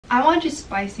I want to just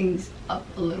spice things up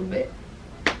a little bit.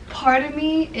 Part of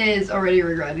me is already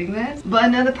regretting this, but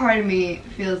another part of me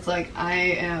feels like I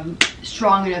am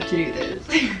strong enough to do this.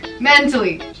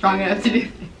 Mentally strong enough to do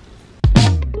this.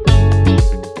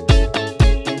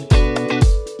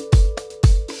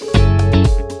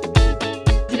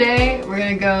 Today we're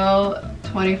gonna go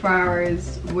 24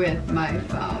 hours with my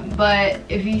phone. But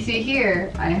if you see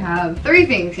here, I have 3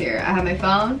 things here. I have my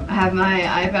phone, I have my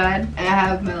iPad, and I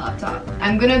have my laptop.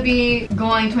 I'm gonna be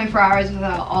going 24 hours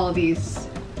without all of these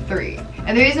 3.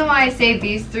 And the reason why I say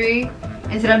these 3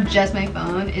 instead of just my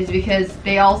phone is because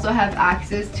they also have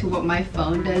access to what my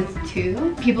phone does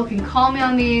too. People can call me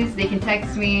on these, they can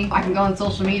text me, I can go on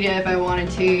social media if I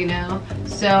wanted to, you know.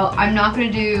 So I'm not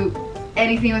gonna do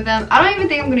anything with them. I don't even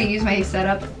think I'm gonna use my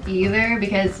setup either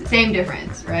because same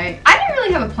difference, right? I didn't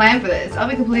really have a plan for this, I'll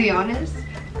be completely honest.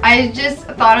 I just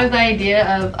thought of the idea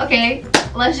of, okay,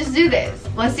 let's just do this.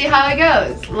 Let's see how it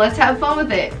goes. Let's have fun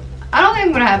with it. I don't think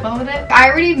I'm gonna have fun with it. I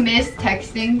already miss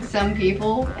texting some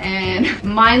people and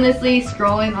mindlessly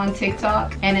scrolling on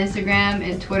TikTok and Instagram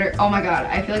and Twitter. Oh my god,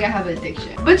 I feel like I have an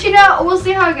addiction. But you know, we'll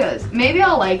see how it goes. Maybe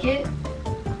I'll like it.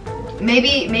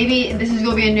 Maybe this is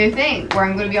gonna be a new thing where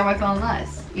I'm gonna be on my phone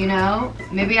less, you know?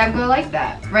 Maybe I'm gonna like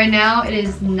that. Right now it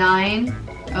is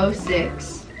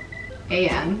 9:06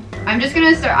 a.m. I'm just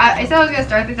gonna start. I said I was gonna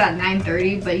start this at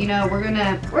 9:30, but you know, we're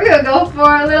gonna go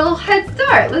for a little head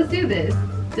start. Let's do this.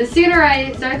 The sooner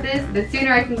I start this, the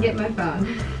sooner I can get my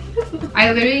phone.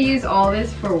 I literally use all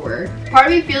this for work. Part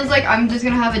of me feels like I'm just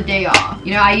gonna have a day off.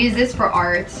 You know, I use this for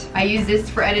art, I use this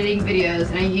for editing videos,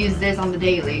 and I use this on the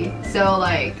daily. So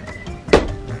like,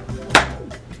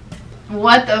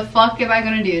 what the fuck am I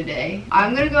gonna do today?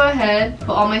 I'm gonna go ahead, put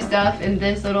all my stuff in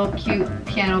this little cute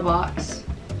piano box,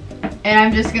 and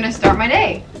I'm just gonna start my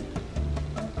day.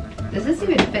 Does this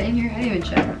even fit in here? I didn't even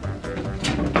check.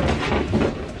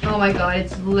 Oh my god,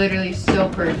 it's literally so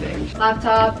perfect.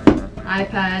 Laptop,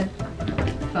 iPad,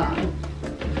 phone.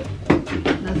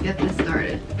 Let's get this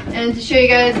started. And to show you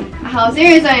guys how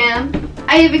serious I am,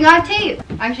 I even got tape.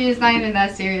 Actually, it's not even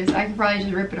that serious. I could probably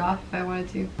just rip it off if I wanted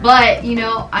to. But, you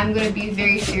know, I'm gonna be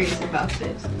very serious about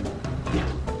this.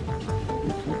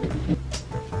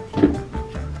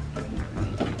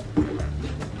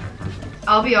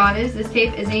 I'll be honest, this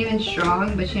tape isn't even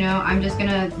strong, but you know, I'm just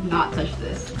gonna not touch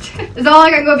this. It's not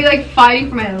like I'm gonna be like fighting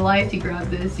for my life to grab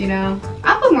this, you know?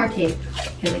 I'll put more tape,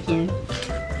 because I can.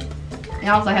 And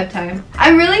also I have time.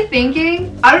 I'm really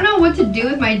thinking, I don't know what to do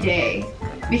with my day.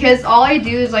 Because all I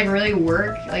do is like really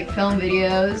work, like film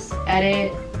videos,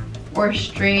 edit, or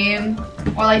stream,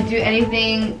 or like do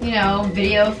anything, you know,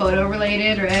 video, photo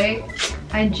related, right?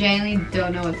 I genuinely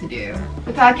don't know what to do.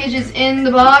 The package is in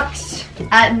the box.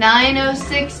 At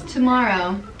 9:06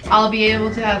 tomorrow, I'll be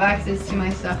able to have access to my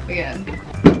stuff again.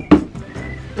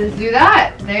 Let's do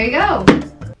that. There you go.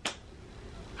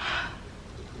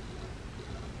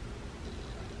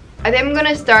 I think I'm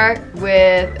gonna start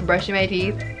with brushing my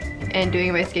teeth and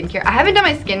doing my skincare. I haven't done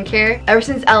my skincare ever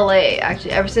since LA,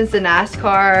 actually, ever since the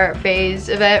NASCAR phase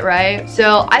of it, right?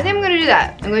 So I think I'm gonna do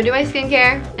that. I'm gonna do my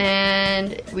skincare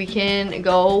and we can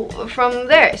go from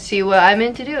there, see what I'm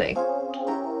into doing.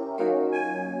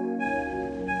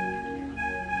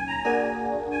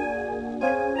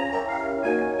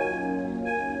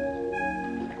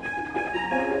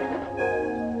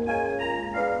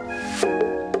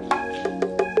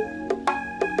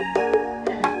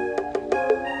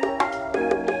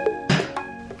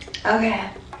 Okay,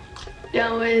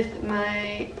 done with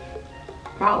my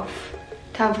mouth.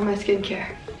 Time for my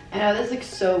skincare. I know this looks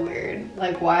so weird.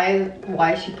 Like, why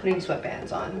is she putting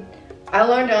sweatbands on? I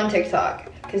learned it on TikTok.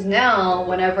 Because now,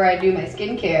 whenever I do my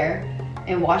skincare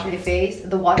and wash my face,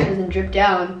 the water doesn't drip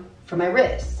down from my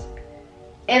wrist.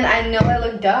 And I know I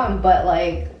look dumb, but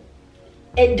like,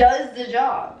 it does the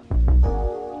job.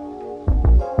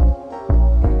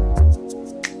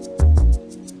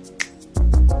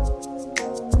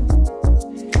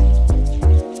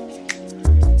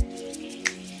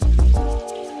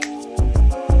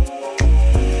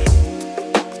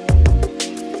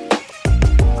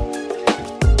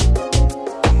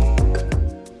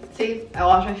 I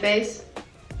wash my face.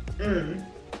 Isn't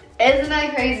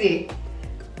that crazy?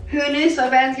 Who knew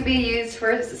sweatbands could be used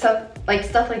for stuff like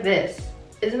this?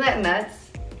 Isn't that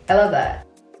nuts? I love that.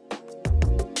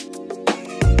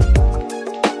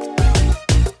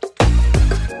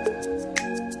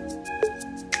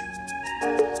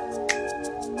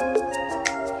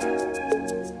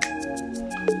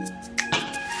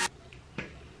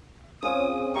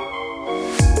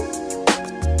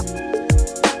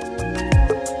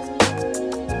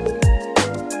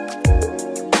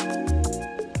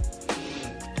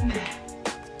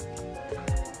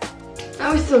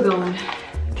 we're still going.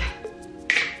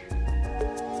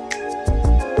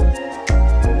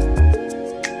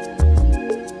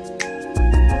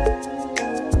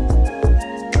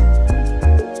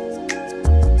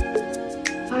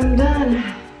 I'm done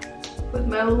with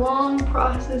my long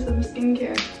process of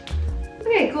skincare.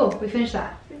 Okay, cool, we finished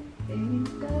that.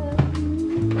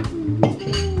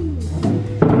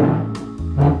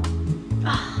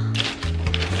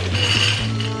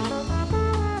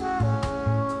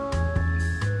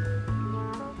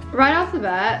 Right off the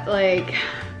bat, like,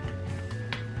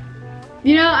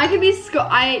 you know, I could be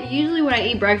usually when I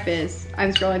eat breakfast,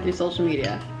 I'm scrolling through social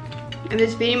media. I'm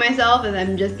just feeding myself and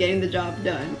I'm just getting the job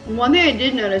done. One thing I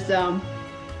did notice though,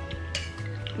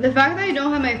 the fact that I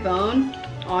don't have my phone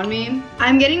on me,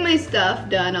 I'm getting my stuff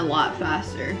done a lot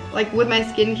faster. Like with my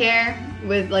skincare,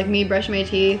 with like me brushing my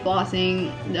teeth,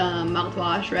 flossing,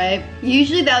 mouthwash, right?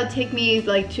 Usually that would take me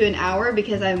like to an hour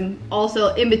because I'm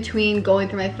also in between going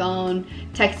through my phone,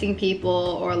 texting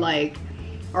people,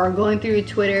 or going through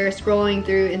Twitter, scrolling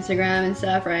through Instagram and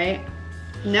stuff, right?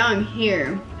 Now I'm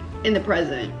here in the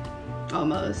present,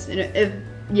 almost. And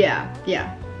yeah.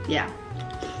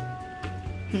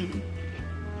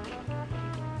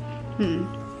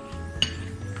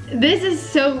 This is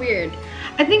so weird.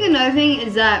 I think another thing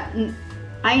is that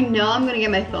I know I'm gonna get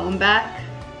my phone back,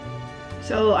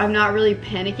 so I'm not really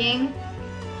panicking,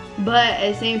 but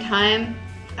at the same time,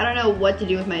 I don't know what to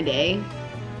do with my day.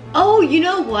 Oh, you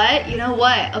know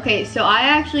what? Okay, so I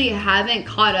actually haven't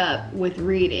caught up with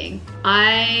reading.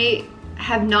 I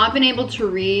have not been able to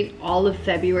read all of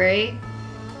February,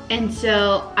 and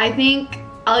so I think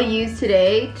I'll use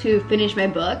today to finish my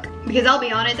book, because I'll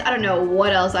be honest, I don't know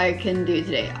what else I can do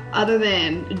today other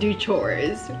than do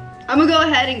chores. I'm gonna go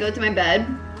ahead and go to my bed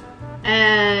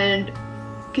and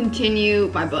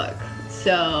continue my book.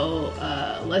 So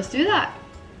let's do that.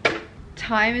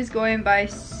 Time is going by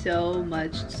so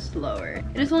much slower,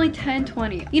 and it's only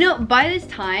 10:20. You know, by this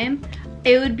time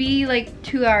it would be like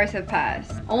 2 hours have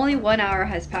passed. Only 1 hour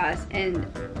has passed, and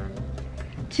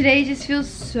today just feels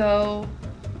so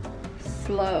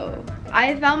slow.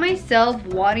 I found myself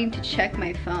wanting to check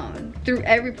my phone through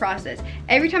every process.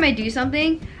 Every time I do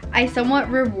something, I somewhat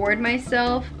reward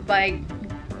myself by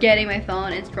getting my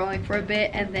phone and scrolling for a bit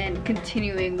and then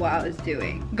continuing what I was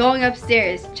doing. Going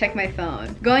upstairs, check my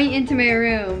phone. Going into my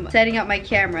room, setting up my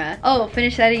camera. Oh,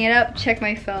 finish setting it up, check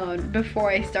my phone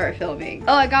before I start filming.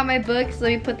 Oh, I got my books, let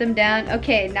me put them down.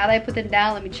 Okay, now that I put them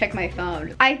down, let me check my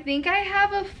phone. I think I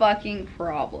have a fucking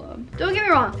problem. Don't get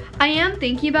me wrong, I am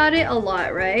thinking about it a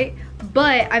lot, right?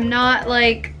 But I'm not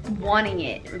like wanting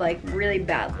it like really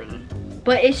badly.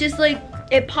 But it's just like,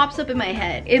 it pops up in my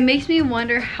head. It makes me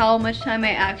wonder how much time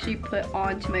I actually put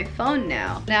onto my phone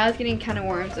now. Now it's getting kind of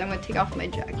warm, so I'm gonna take off my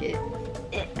jacket.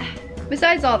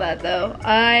 Besides all that though,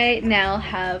 I now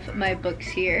have my books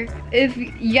here. If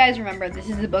you guys remember, this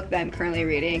is the book that I'm currently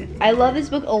reading. I love this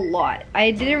book a lot.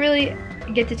 I didn't really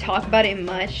get to talk about it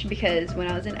much because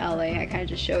when I was in LA, I kind of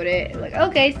just showed it, like,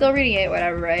 okay, still reading it,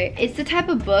 whatever, right? It's the type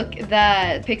of book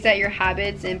that picks at your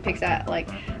habits and picks at like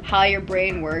how your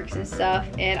brain works and stuff,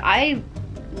 and I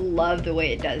love the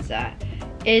way it does that.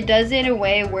 It does it in a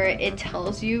way where it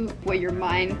tells you what your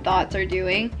mind thoughts are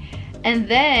doing, and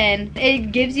then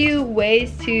it gives you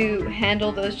ways to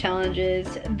handle those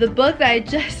challenges. The book that I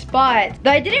just bought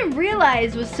that I didn't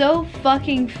realize was so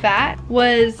fucking fat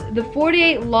was The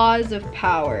 48 Laws of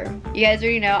Power. You guys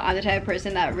already know I'm the type of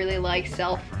person that really likes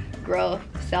self-growth,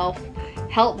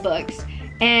 self-help books,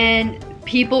 and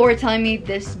people were telling me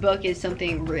this book is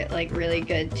something really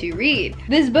good to read.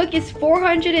 This book is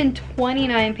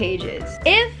 429 pages.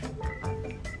 If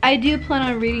I do plan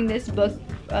on reading this book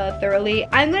thoroughly,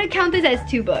 I'm gonna count this as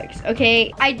 2 books,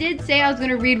 okay? I did say I was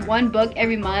gonna read 1 book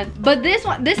every month, but this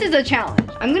is a challenge.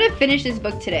 I'm gonna finish this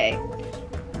book today.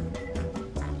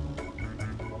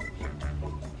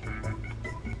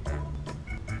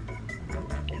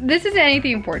 This isn't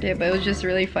anything important, but it was just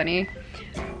really funny.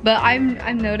 But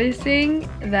I'm noticing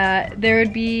that there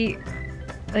would be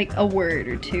like a word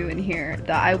or two in here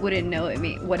that I wouldn't know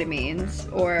what it means,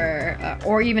 or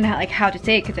even how to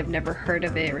say it, because I've never heard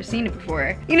of it or seen it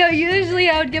before. You know, usually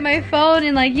I would get my phone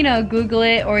and like, you know, Google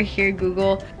it or hear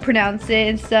Google pronounce it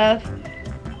and stuff.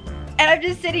 And I'm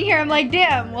just sitting here, I'm like,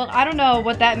 damn, well, I don't know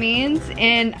what that means.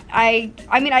 And I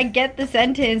mean, I get the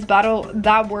sentence, but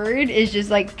that word is just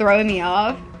like throwing me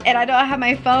off. And I don't have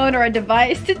my phone or a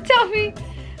device to tell me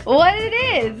what it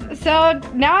is. So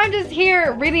now I'm just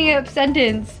here reading a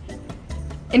sentence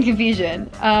in confusion.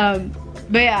 But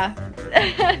yeah,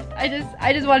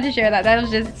 I just wanted to share that. That was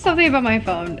just something about my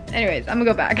phone. Anyways, I'm gonna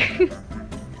go back.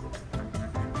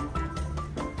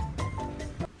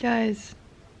 Guys,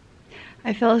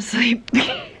 I fell asleep.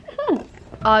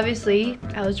 Obviously,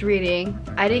 I was reading.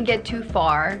 I didn't get too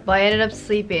far, but I ended up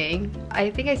sleeping. I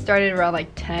think I started around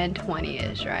like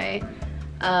 10:20ish, right?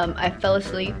 I fell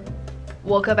asleep,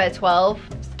 woke up at 12,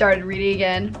 started reading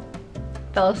again,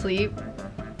 fell asleep,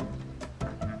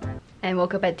 and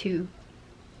woke up at 2.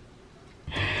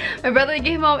 My brother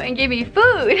came home and gave me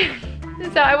food.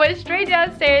 So I went straight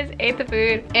downstairs, ate the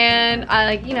food, and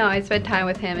I spent time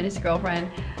with him and his girlfriend,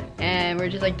 and we're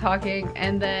just like talking,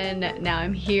 and then now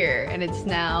I'm here, and it's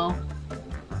now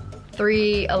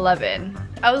 3:11.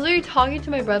 I was literally talking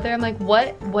to my brother. I'm like,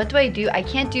 what do I do? I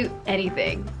can't do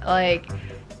anything. Like,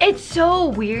 it's so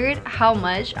weird how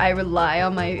much I rely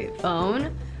on my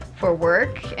phone for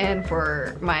work and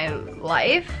for my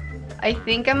life. I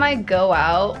think I might go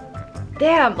out.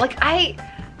 Damn, like I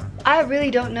really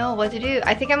don't know what to do.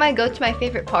 I think I might go to my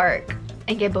favorite park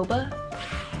and get boba.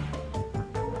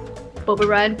 Boba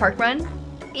run, park run.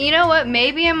 You know what?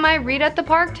 Maybe I might read at the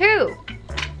park too.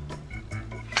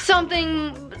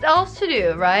 Something else to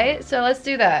do, right? So let's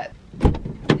do that.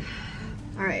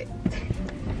 All right.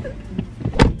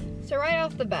 So right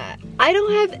off the bat, I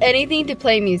don't have anything to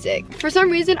play music. For some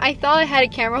reason, I thought I had a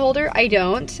camera holder. I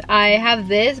don't. I have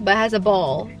this, but it has a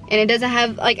ball. And it doesn't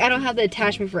have, like, I don't have the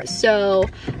attachment for it. So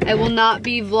I will not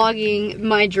be vlogging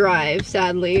my drive,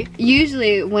 sadly.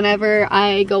 Usually, whenever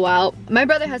I go out, my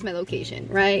brother has my location,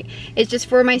 right? It's just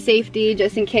for my safety,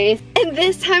 just in case. And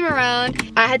this time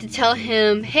around, I had to tell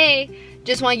him, hey,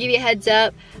 just want to give you a heads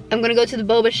up. I'm gonna go to the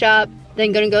boba shop,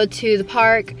 then gonna go to the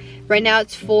park. Right now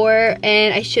it's 4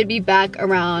 and I should be back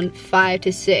around 5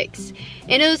 to 6.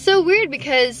 And it was so weird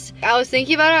because I was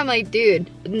thinking about it, I'm like, dude,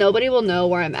 nobody will know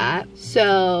where I'm at.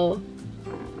 So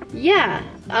yeah,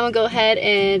 I'm gonna go ahead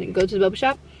and go to the boba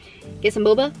shop, get some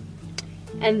boba,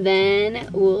 and then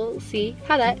we'll see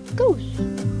how that goes.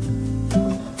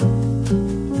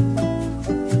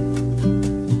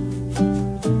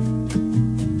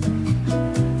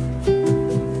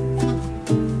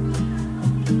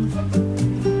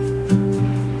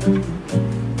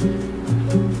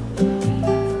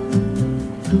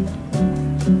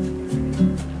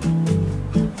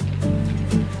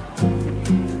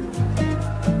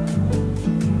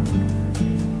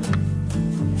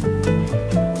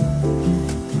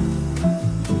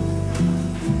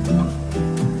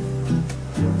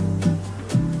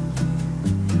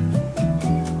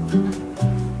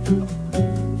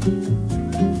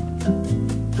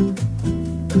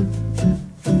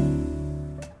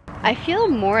 I feel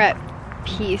more at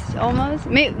peace almost.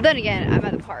 Then again, I'm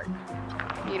at the park.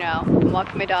 You know, I'm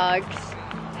walking my dogs,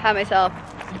 have myself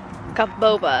a cup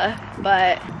of boba.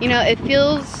 But, you know, it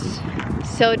feels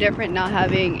so different not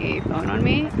having a phone on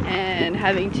me and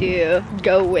having to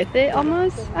go with it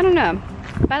almost. I don't know.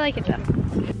 But I like it though.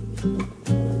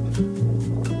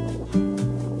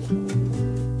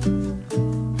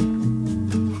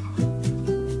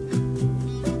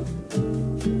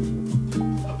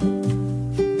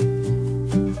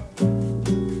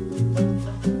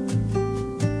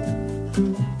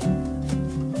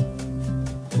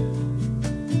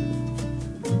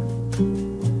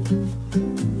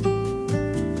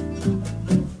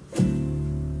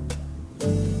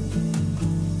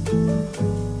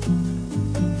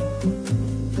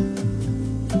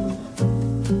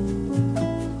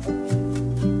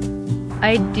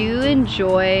 I do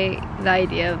enjoy the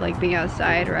idea of like being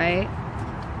outside, right?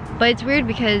 But it's weird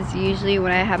because usually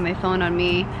when I have my phone on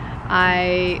me,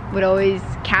 I would always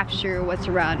capture what's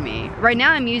around me. Right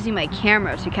now I'm using my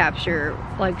camera to capture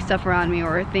like stuff around me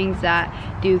or things that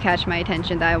do catch my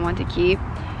attention that I want to keep.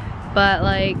 But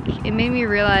like, it made me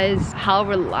realize how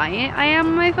reliant I am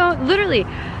on my phone. Literally,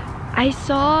 I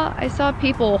saw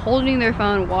people holding their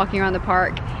phone walking around the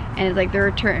park, and it's like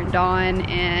they're turned on,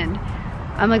 and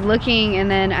I'm like looking, and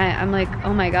then I'm like,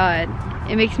 oh my god.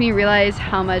 It makes me realize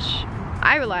how much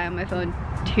I rely on my phone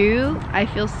too. I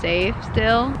feel safe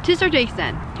still, to a certain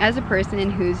extent. As a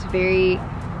person who's very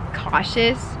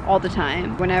cautious all the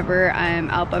time, whenever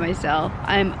I'm out by myself,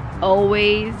 I'm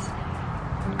always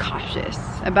cautious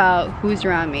about who's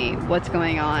around me, what's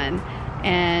going on,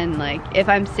 and like if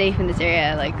I'm safe in this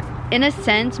area. Like, in a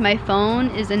sense, my phone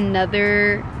is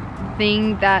another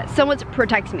thing that somewhat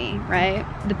protects me, right?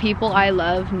 The people I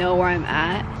love know where I'm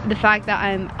at. The fact that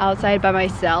I'm outside by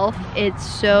myself, it's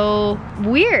so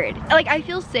weird. Like, I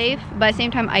feel safe, but at the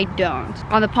same time I don't.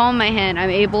 On the palm of my hand, I'm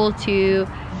able to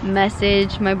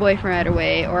message my boyfriend right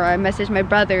away, or I message my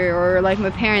brother, or like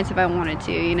my parents if I wanted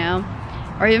to, you know?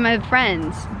 Or even my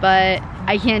friends, but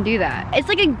I can't do that. It's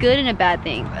like a good and a bad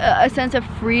thing. A sense of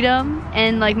freedom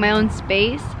and like my own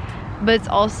space, but it's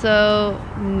also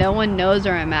no one knows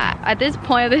where I'm at. At this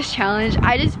point of this challenge,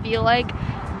 I just feel like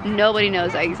nobody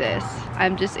knows I exist.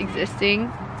 I'm just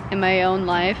existing in my own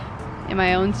life, in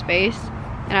my own space,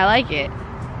 and I like it.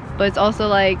 But it's also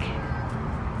like,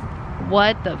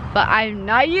 what the fuck? I'm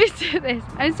not used to this.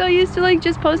 I'm so used to like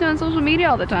just posting on social media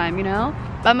all the time, you know?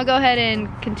 But I'm gonna go ahead and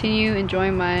continue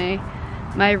enjoying my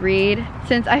read.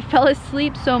 Since I fell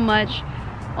asleep so much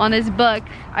on this book,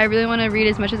 I really want to read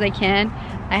as much as I can.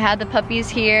 I have the puppies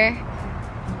here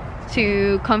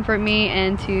to comfort me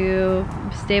and to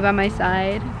stay by my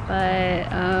side,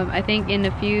 but I think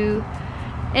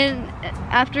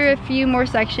after a few more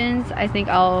sections, I think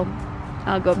I'll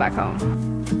go back home.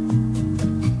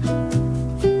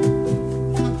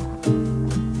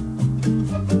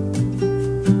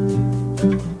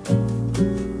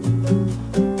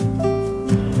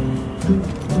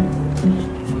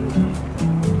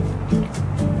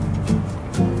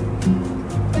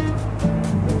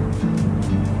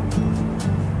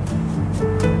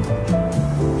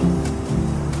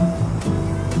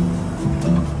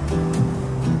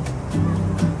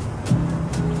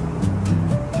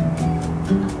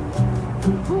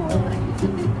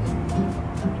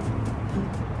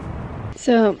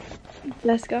 So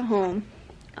let's go home.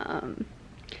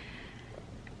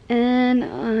 And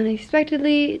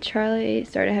unexpectedly, Charlie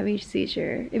started having a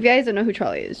seizure. If you guys don't know who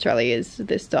Charlie is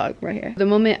this dog right here. The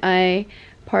moment I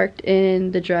parked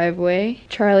in the driveway,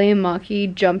 Charlie and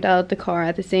Maki jumped out of the car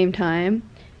at the same time.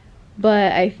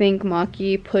 But I think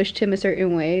Maki pushed him a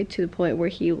certain way to the point where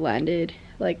he landed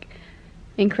like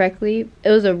incorrectly. It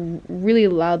was a really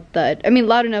loud thud. I mean,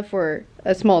 loud enough for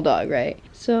a small dog, right?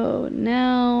 So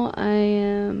now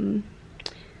I'm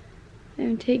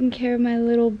taking care of my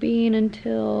little bean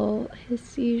until his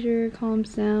seizure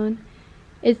calms down.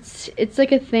 It's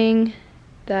like a thing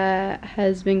that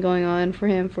has been going on for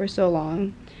him for so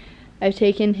long. I've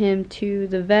taken him to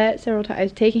the vet several times.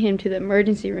 I've taken him to the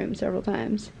emergency room several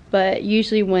times. But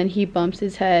usually when he bumps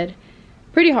his head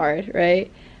pretty hard,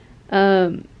 right?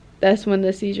 That's when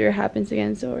the seizure happens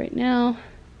again. So right now,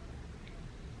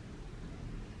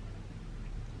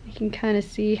 you can kind of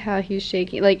see how he's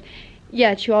shaking. Like,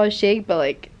 yeah, chihuahuas shake, but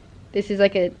like this is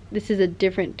a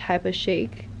different type of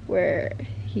shake where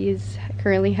he's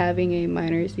currently having a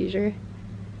minor seizure.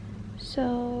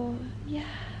 So yeah,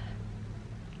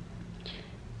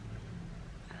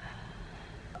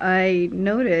 I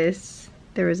noticed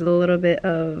there was a little bit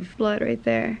of blood right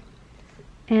there,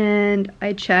 and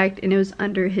I checked and it was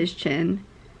under his chin.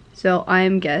 So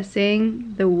I'm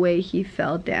guessing the way he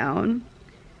fell down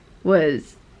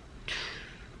was,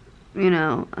 you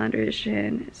know, under his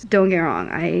chin. Don't get me wrong,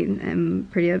 I am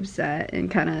pretty upset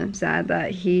and kind of sad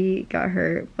that he got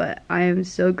hurt, but I am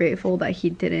so grateful that he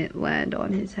didn't land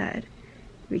on his head,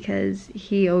 because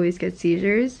he always gets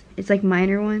seizures. It's like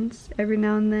minor ones every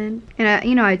now and then.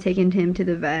 And I've taken him to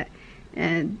the vet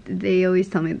and they always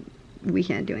tell me we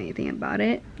can't do anything about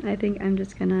it. I think I'm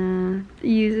just gonna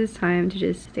use this time to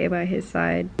just stay by his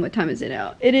side. What time is it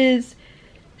now? It is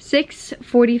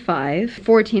 6:45,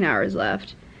 14 hours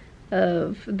left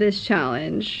of this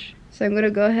challenge. So I'm gonna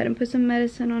go ahead and put some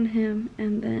medicine on him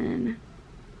and then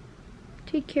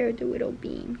take care of the little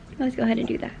bean. Let's go ahead and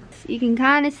do that. So you can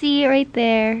kind of see it right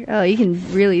there. Oh, you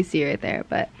can really see it right there,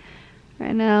 but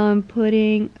right now I'm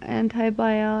putting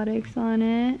antibiotics on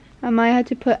it. I might have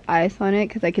to put ice on it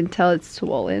because I can tell it's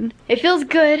swollen. It feels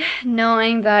good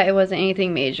knowing that it wasn't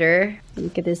anything major.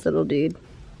 Look at this little dude.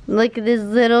 Look at this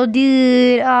little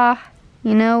dude. Ah,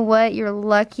 you know what? You're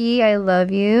lucky. I love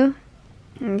you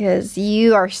because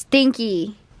you are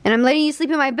stinky. And I'm letting you sleep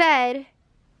in my bed,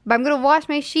 but I'm gonna wash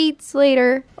my sheets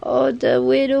later. Oh, the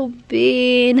little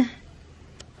bean.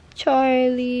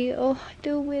 Charlie. Oh,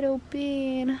 the little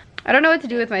bean. I don't know what to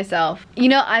do with myself. You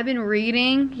know, I've been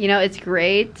reading, you know, it's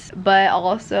great, but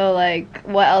also like,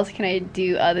 what else can I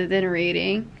do other than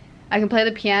reading? I can play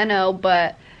the piano,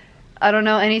 but I don't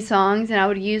know any songs, and I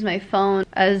would use my phone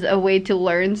as a way to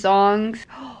learn songs.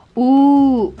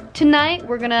 Ooh, tonight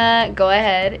we're gonna go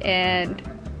ahead and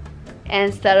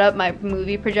set up my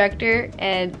movie projector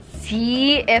and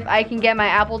see if I can get my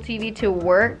Apple TV to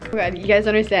work. Oh God, you guys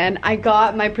understand, I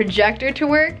got my projector to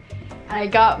work, I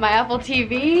got my Apple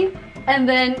TV, and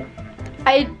then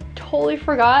I totally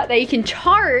forgot that you can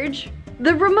charge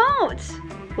the remote.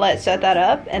 Let's set that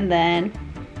up and then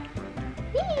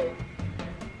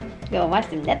go watch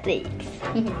some Netflix.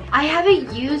 I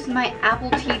haven't used my Apple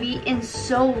TV in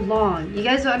so long. You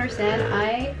guys don't understand,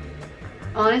 I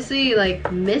honestly like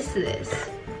miss this.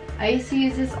 I used to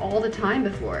use this all the time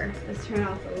before. Let's turn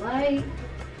off the light.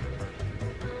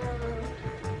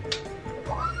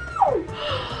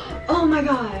 Oh my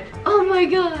god. Oh my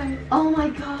god. Oh my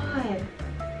god.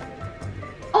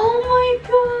 Oh my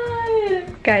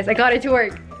god. Guys, I got it to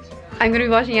work. I'm gonna be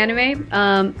watching anime.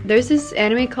 There's this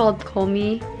anime called Call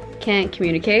Me Can't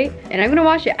Communicate, and I'm gonna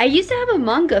watch it. I used to have a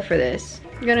manga for this.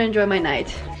 I'm gonna enjoy my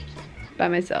night by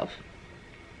myself.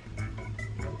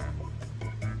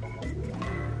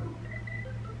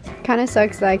 Kinda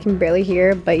sucks that I can barely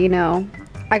hear, but you know,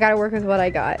 I gotta work with what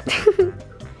I got.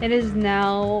 It is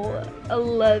now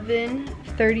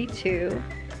 11:32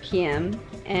 p.m.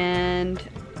 and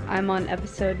I'm on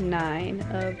episode 9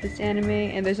 of this anime,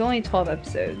 and there's only 12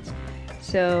 episodes.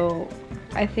 So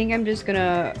I think I'm just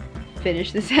gonna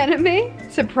finish this anime.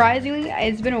 Surprisingly,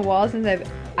 it's been a while since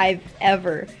I've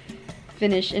ever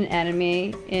finished an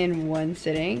anime in one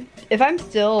sitting. If I'm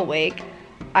still awake,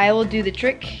 I will do the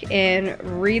trick and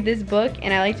read this book,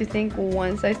 and I like to think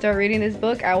once I start reading this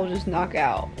book, I will just knock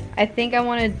out. I think I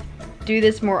want to do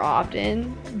this more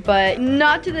often, but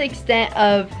not to the extent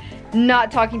of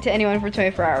not talking to anyone for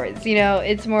 24 hours. You know,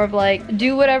 it's more of like,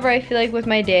 do whatever I feel like with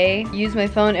my day, use my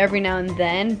phone every now and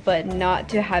then, but not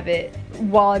to have it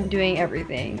while I'm doing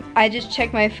everything. I just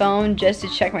check my phone just to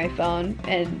check my phone,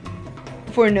 and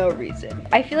for no reason.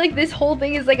 I feel like this whole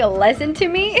thing is like a lesson to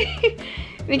me.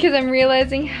 Because I'm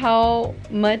realizing how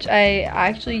much I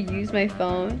actually use my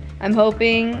phone. I'm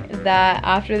hoping that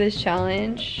after this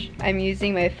challenge, I'm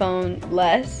using my phone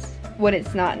less when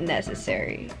it's not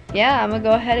necessary. Yeah, I'm gonna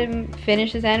go ahead and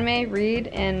finish this anime, read,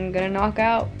 and I'm gonna knock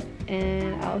out.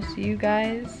 And I'll see you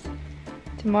guys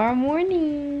tomorrow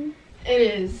morning. It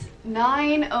is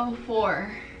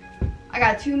 9:04. I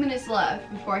got 2 minutes left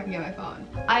before I can get my phone.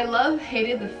 I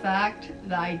hated the fact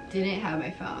that I didn't have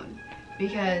my phone,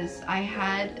 because I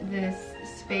had this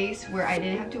space where I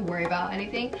didn't have to worry about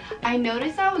anything. I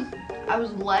noticed I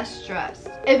was less stressed.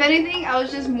 If anything, I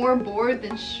was just more bored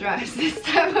than stressed this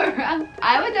time around.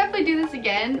 I would definitely do this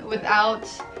again without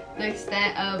the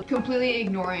extent of completely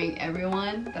ignoring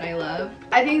everyone that I love.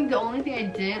 I think the only thing I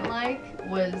didn't like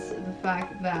was the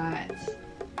fact that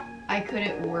I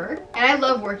couldn't work. And I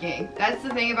love working. That's the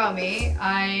thing about me.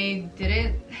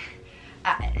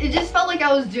 It just felt like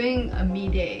I was doing a me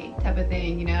day type of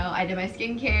thing, you know? I did my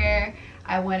skincare,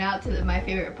 I went out to my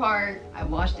favorite park, I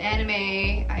watched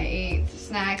anime, I ate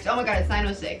snacks. Oh my god, it's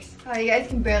 9:06. Oh, you guys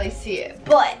can barely see it,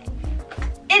 but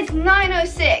it's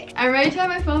 9:06. I'm ready to have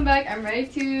my phone back. I'm ready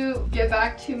to get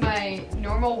back to my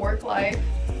normal work life.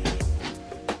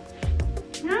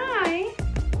 Hi.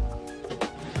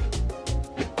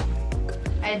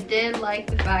 I did like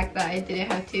the fact that I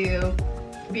didn't have to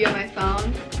be on my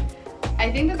phone. I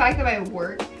think the fact that my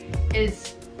work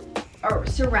is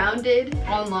surrounded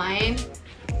online,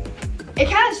 it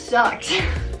kind of sucks.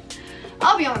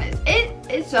 I'll be honest,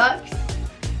 it sucks,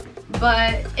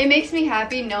 but it makes me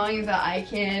happy knowing that I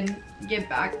can get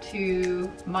back to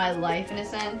my life in a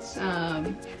sense,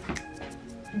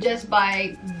 just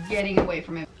by getting away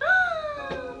from it.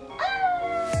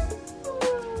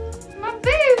 My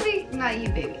baby! Not you,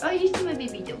 baby. Oh, you see my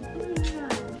baby too.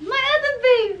 My other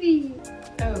baby!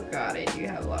 Oh god, I do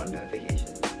have a lot of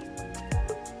notifications.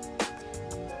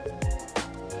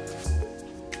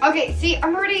 Okay, see,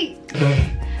 I'm already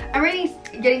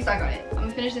getting stuck on it. I'm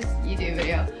gonna finish this YouTube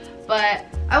video. But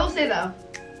I will say though,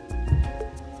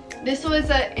 this was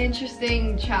an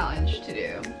interesting challenge to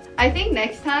do. I think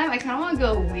next time I kind of want to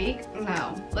go a week.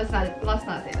 No, let's not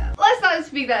say that. Let's not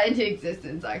speak that into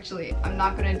existence. Actually, I'm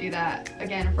not gonna do that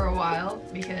again for a while,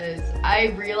 because I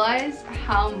realize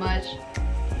how much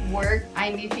work I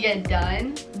need to get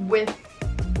done with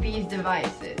these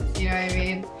devices, you know what I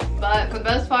mean? But for the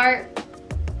most part,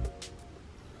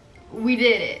 we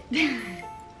did it.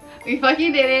 We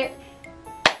fucking did it,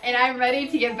 and I'm ready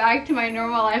to get back to my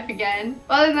normal life again.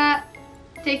 Other than that,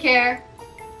 take care.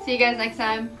 See you guys next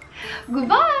time.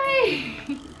 Goodbye.